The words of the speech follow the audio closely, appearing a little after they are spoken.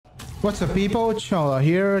What's up, people? Chola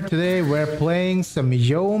here. Today we're playing some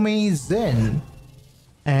Yomi ZHIN.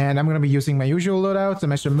 And I'm gonna be using my usual loadout,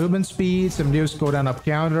 some extra movement speed, some reduced cooldown up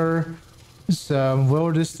counter, some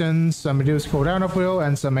will distance, some reduced cooldown up will,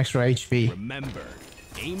 and some extra HP. Remember,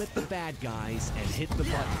 aim at the bad guys and hit the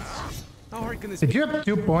buttons. How hard can this Did you have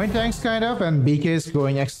 2-point tanks kind of, and BK is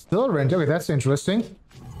going accelerant? Okay, that's interesting.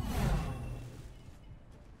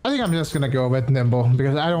 I think I'm just gonna go with Nimble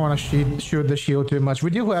because I don't want to shoot the shield too much. We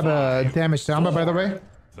do have a damage samba, by the way.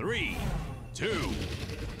 3, 2,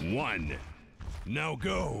 1. Now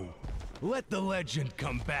go. Let the legend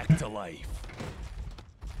come back to life.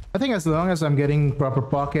 I think as long as I'm getting proper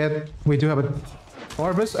pocket, we do have a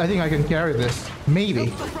Orbis. I think I can carry this.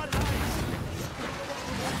 Maybe.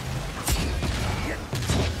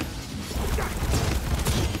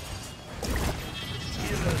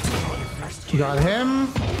 Got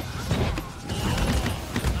him.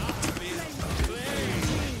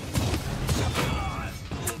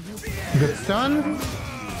 Good stun.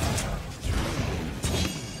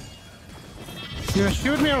 You gonna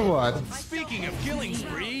shoot me or what? Speaking of killing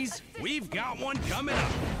sprees, we've got one coming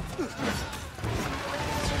up.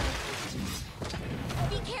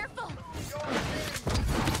 Be careful.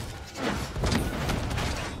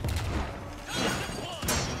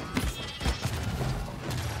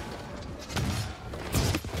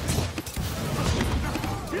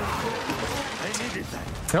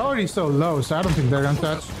 They're already so low, so I don't think they're gonna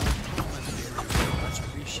touch.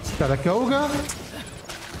 Got a Koga.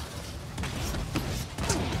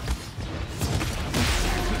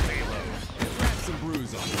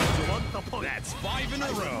 That's 5 in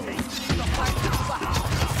a row.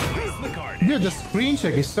 Dude, the screen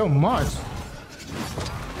check is so much.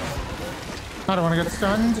 I don't want to get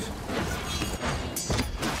stunned.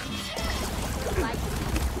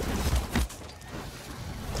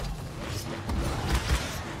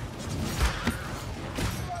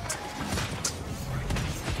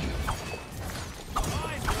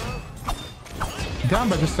 Down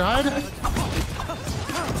by the side.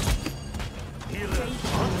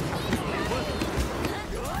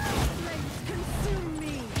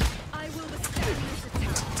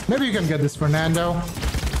 Maybe you can get this, Fernando.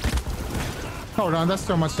 Hold on, that's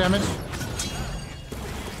so much damage.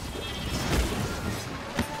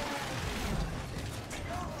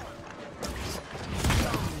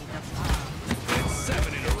 That's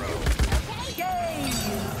 7 in a row.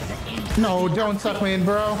 No, don't suck me in,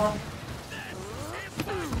 bro.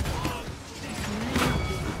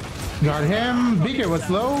 Got him. BK was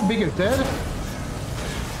low. BK's dead.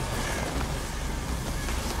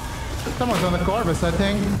 Someone's on the Corvus, I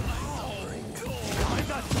think.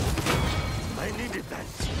 I needed that.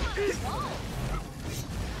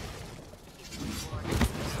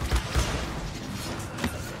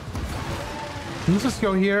 Let's just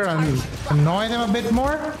go here and annoy them a bit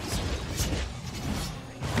more.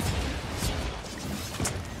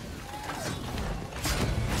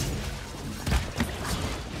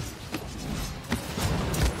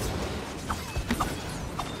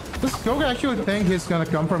 Does Koga actually think he's gonna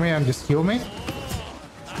come for me and just kill me?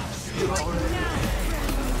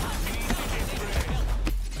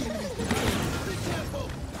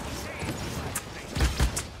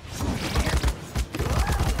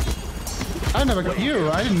 I never got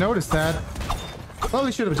you. I didn't notice that.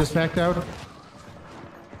 Probably should have just backed out.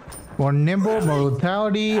 More nimble, more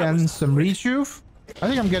lethality, and some rejuve. I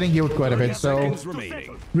think I'm getting healed quite a bit, so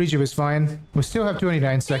rejuve is fine. We still have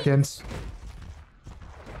 29 seconds.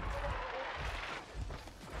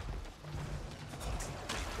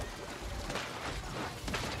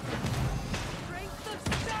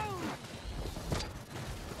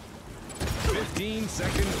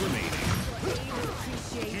 Seconds remaining.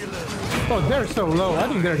 Oh, they're so low. I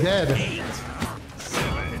think they're dead. 8,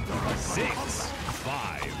 7, 6,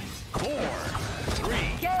 5, 4, 3,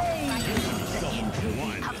 2,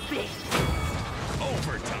 1.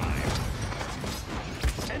 Overtime.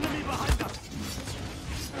 Enemy behind us.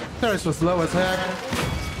 Ceres was low as heck.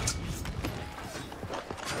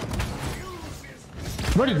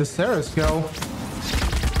 Where did the Ceres go?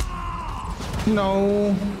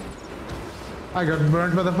 No. I got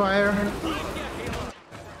burned by the fire.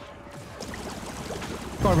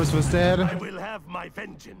 Corvus was dead. I will have my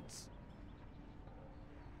vengeance.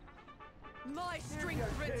 My strength.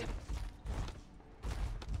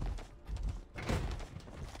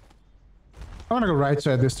 I want to go right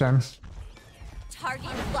side this time. Target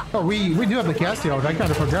locked. Oh, we do have the Castiel. I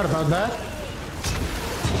kind of forgot about that.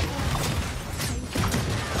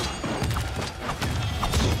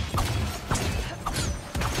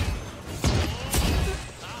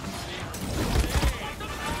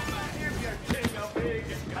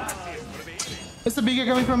 Is the beacon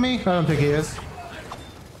coming from me? I don't think he is.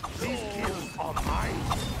 These kills are mine.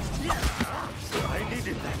 I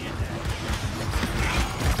needed that.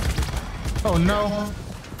 Oh no.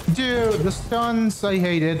 Dude, the stuns I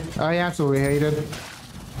hated. I absolutely hated.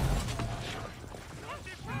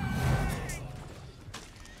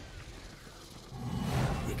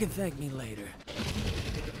 You can thank me later.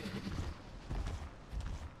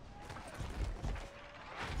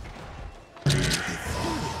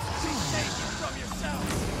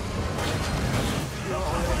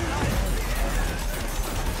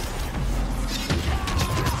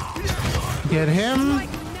 Get him.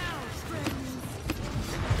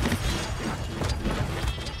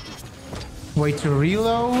 Wait to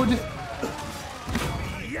reload.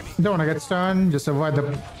 Don't want to get stunned. Just avoid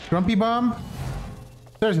the grumpy bomb.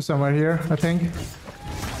 There's somewhere here, I think.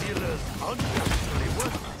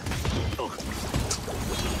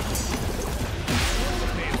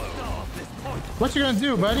 What you gonna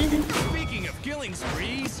do, buddy? Speaking of killing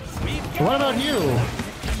sprees, we've got... What about you?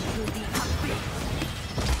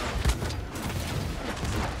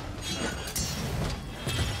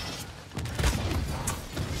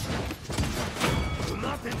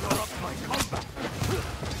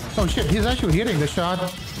 Oh shit, he's actually hitting the shot.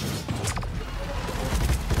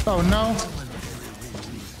 Oh no.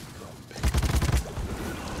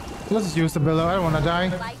 Let's just use the billow. I don't want to die.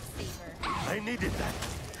 Lifesaver. I needed that.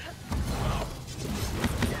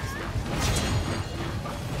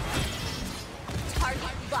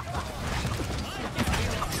 Target locked.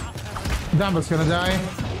 Dumble's gonna die.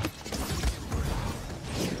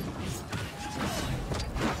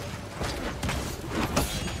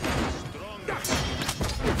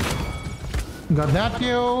 Got that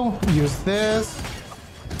view. Use this.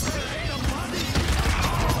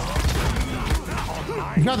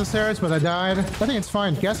 Got the stairs, but I died. I think it's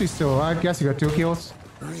fine. Cassie's still alive. Cassie got 2 kills.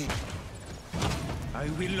 I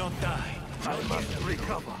will not die. I must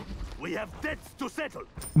recover. We have debts to settle.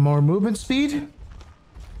 More movement speed.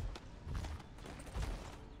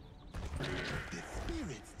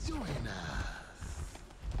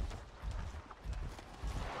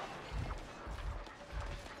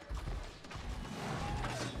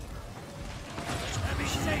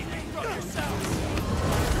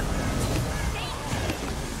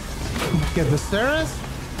 Get the stairs.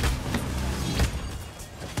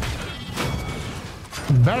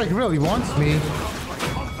 Barrick really wants me.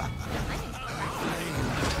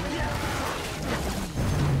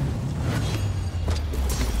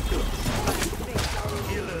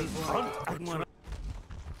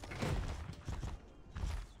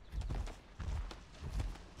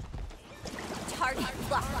 Target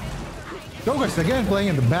locked. Gogus again playing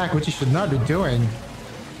in the back, which he should not be doing.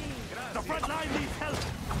 The front line needs help.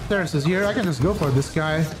 Stairs is here. I can just go for this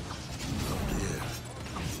guy.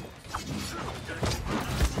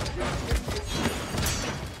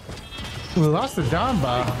 We lost the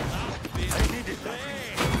Damba.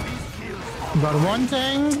 Got one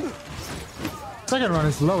thing. Second one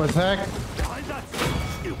is low as heck.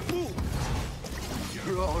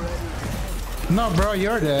 No, bro,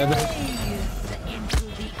 you're dead.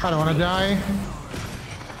 I don't want to die.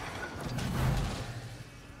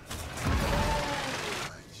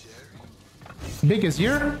 Big is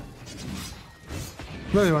here.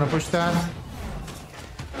 Really want to push that.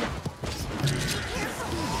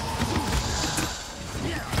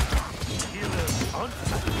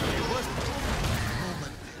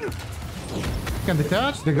 Can they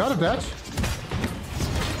touch? They got a touch.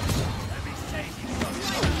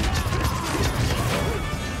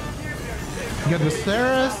 Get the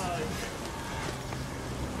stairs.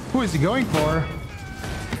 Who is he going for?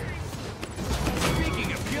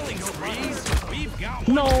 Speaking of killing sprees, we've got...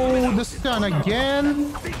 No, the stun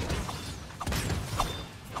again.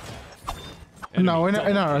 No, in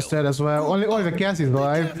our stead as well. Only the Cassie's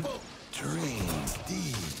alive.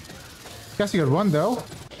 Cassie got one though.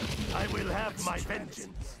 I will have my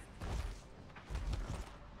vengeance.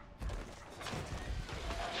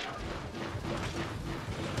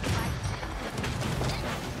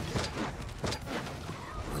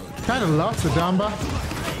 Kind of lost the Damba.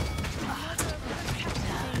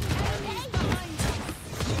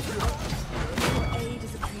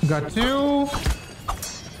 Got 2.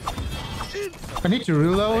 I need to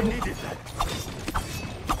reload.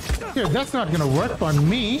 Here, that's not gonna work on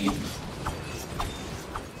me.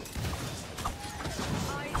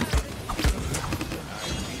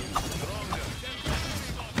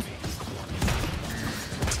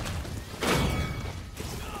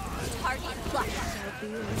 Target locked.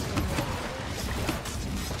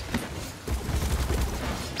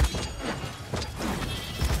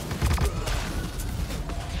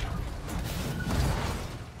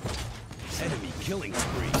 killing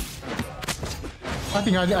spree. I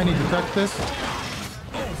think I need to touch this.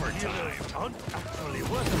 Overtime. Aren't actually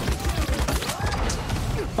worth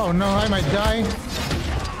Oh no, I might die.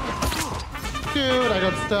 Dude, I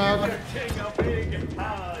got stuck.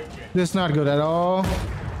 This is not good at all.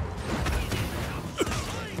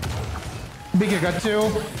 Big got 2.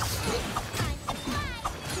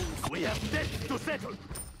 We have debts to settle.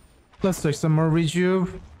 Let's take some more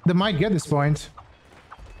rejuve. They might get this point.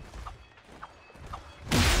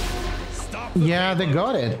 Stop. Yeah, they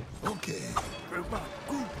got it. Okay.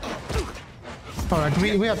 Alright,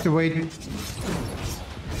 we have to wait.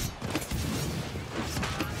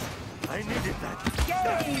 I needed that.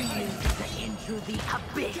 Into the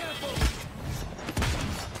abyss.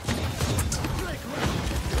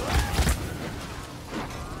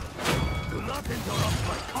 Do not interrupt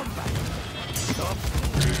my combat. Stop.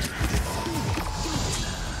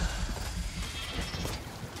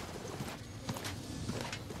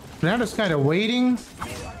 Now just kind of waiting.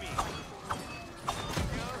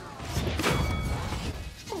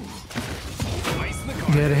 Twice the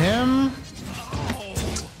card. Get him.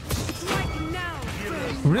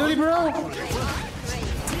 Really, bro?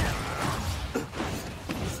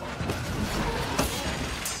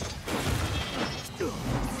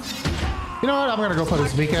 You know what? I'm gonna go for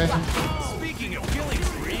this BK. Speaking of killing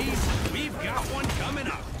sprees, we've got one coming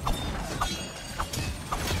up.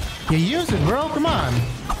 You use it, bro. Come on.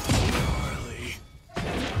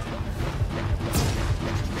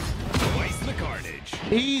 Twice the carnage.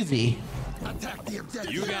 Easy.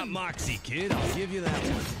 You got moxie, kid. I'll give you that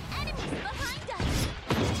one. Enemies behind us.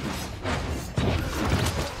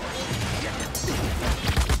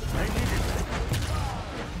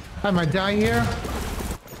 I might die here.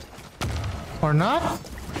 Or not?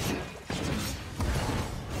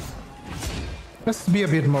 Let's be a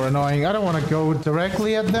bit more annoying. I don't want to go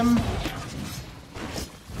directly at them.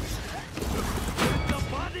 The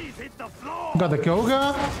bodies hit the floor. Got the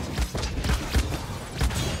Koga.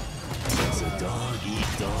 It's a dog eat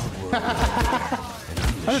dog world.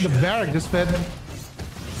 How did the barrack just fit?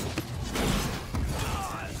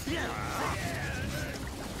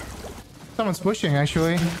 Someone's pushing,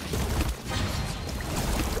 actually.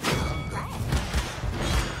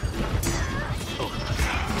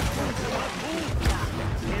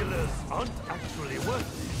 Healers aren't actually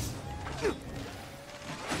worth it.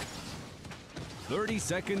 30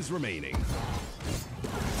 seconds remaining.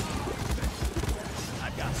 I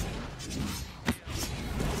got you.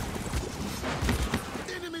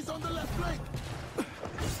 Enemies on the left flank.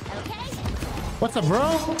 Okay. What's up,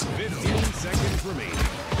 bro? 15 seconds remaining.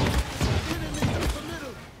 Enemies in the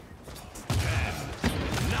middle. 10,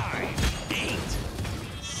 9, 8,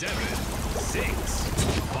 7, 6,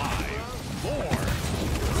 5, 4,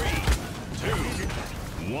 3,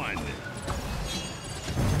 2, 1.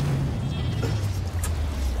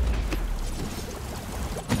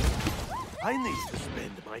 I need to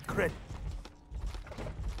spend my credit.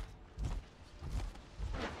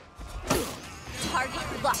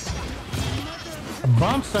 Target locked. A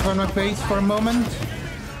bomb stuck on my face for a moment.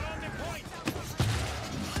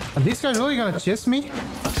 Are these guys really gonna chase me?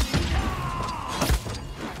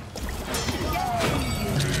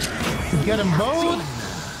 Get them both.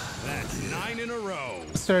 That's 9 in a row.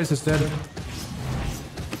 Stairs is dead.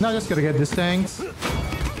 Now just gotta get these tanks.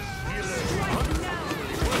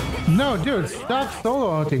 No, dude, stop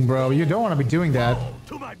solo hunting, bro. You don't want to be doing that.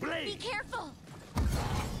 To my Be blade. careful.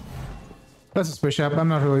 Let's just push up. I'm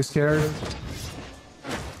not really scared.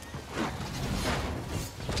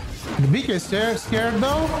 The BK is scared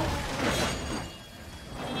though.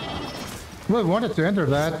 We wanted to enter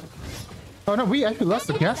that. Oh no, we actually lost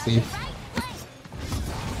the Cassie.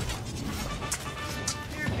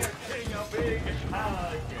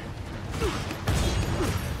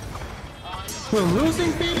 We're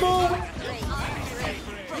losing people?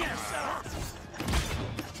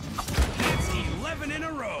 That's 11 in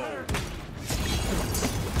a row.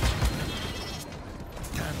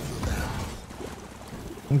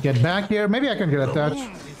 Get back here. Maybe I can get a touch.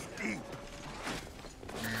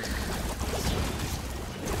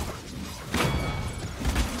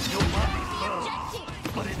 Your body burns,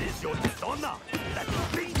 but it is your dishonor that you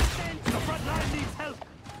beat. The front line needs help.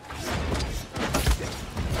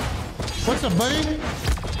 What's up, buddy?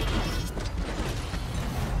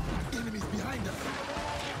 Enemies behind us.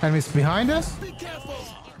 Enemies behind us? Be careful.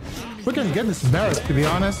 We can get this barrack, to be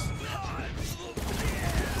honest.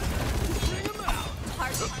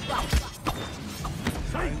 Target locked.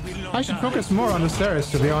 I should focus more on the stairs,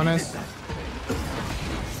 to be honest.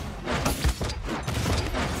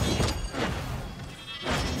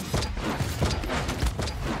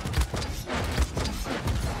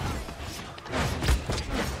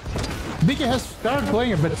 BK has started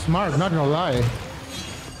playing a bit smart, not gonna lie.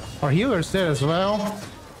 Our healer's dead as well.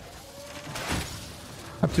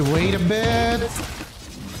 Have to wait a bit.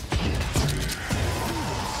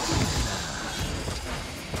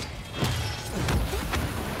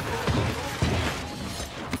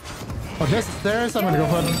 Oh, there's the stairs. I'm gonna go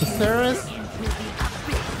for the stairs.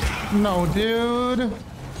 No, dude.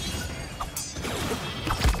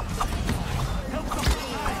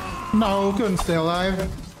 No, couldn't stay alive.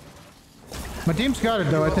 My team's got it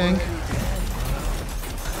though, I think.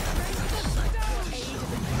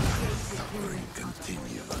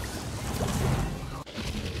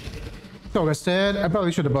 Toga's dead. I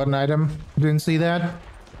probably should have bought an item. Didn't see that.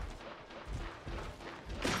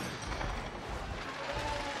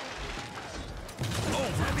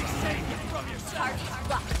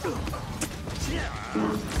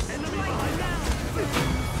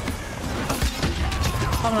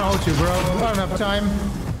 I'm gonna hold you, bro. I don't have time.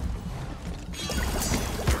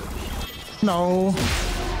 No.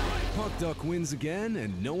 Puck Duck wins again,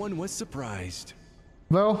 and no one was surprised.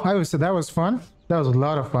 Well, I would say that was fun. That was a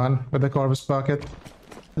lot of fun with the Corvus Bucket.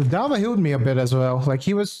 Dalva healed me a bit as well. Like,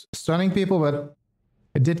 he was stunning people, but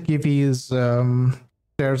it did give his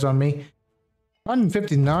stairs on me.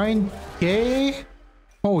 159k?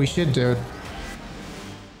 Holy shit, dude.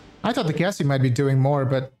 I thought the Cassie might be doing more,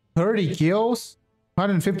 but 30 kills?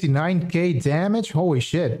 159k damage? Holy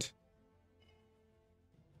shit.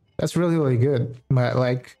 That's really, really good. But,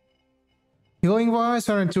 like, healing wise,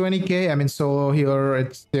 120k. I mean, solo healer,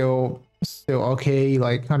 it's still okay.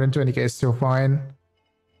 Like, 120k is still fine.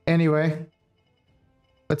 Anyway,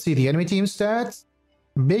 let's see the enemy team stats.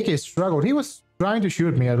 BK struggled. He was trying to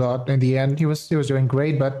shoot me a lot in the end. He was doing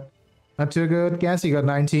great, but not too good. Cassie got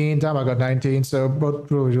 19, Dama got 19, so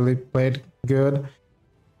both really played good.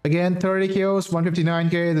 Again, 30 kills,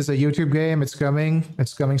 159k. This is a YouTube game. It's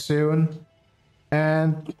coming soon.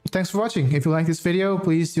 And thanks for watching. If you like this video,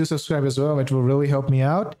 please do subscribe as well. It will really help me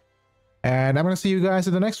out. And I'm gonna see you guys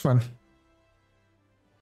in the next one.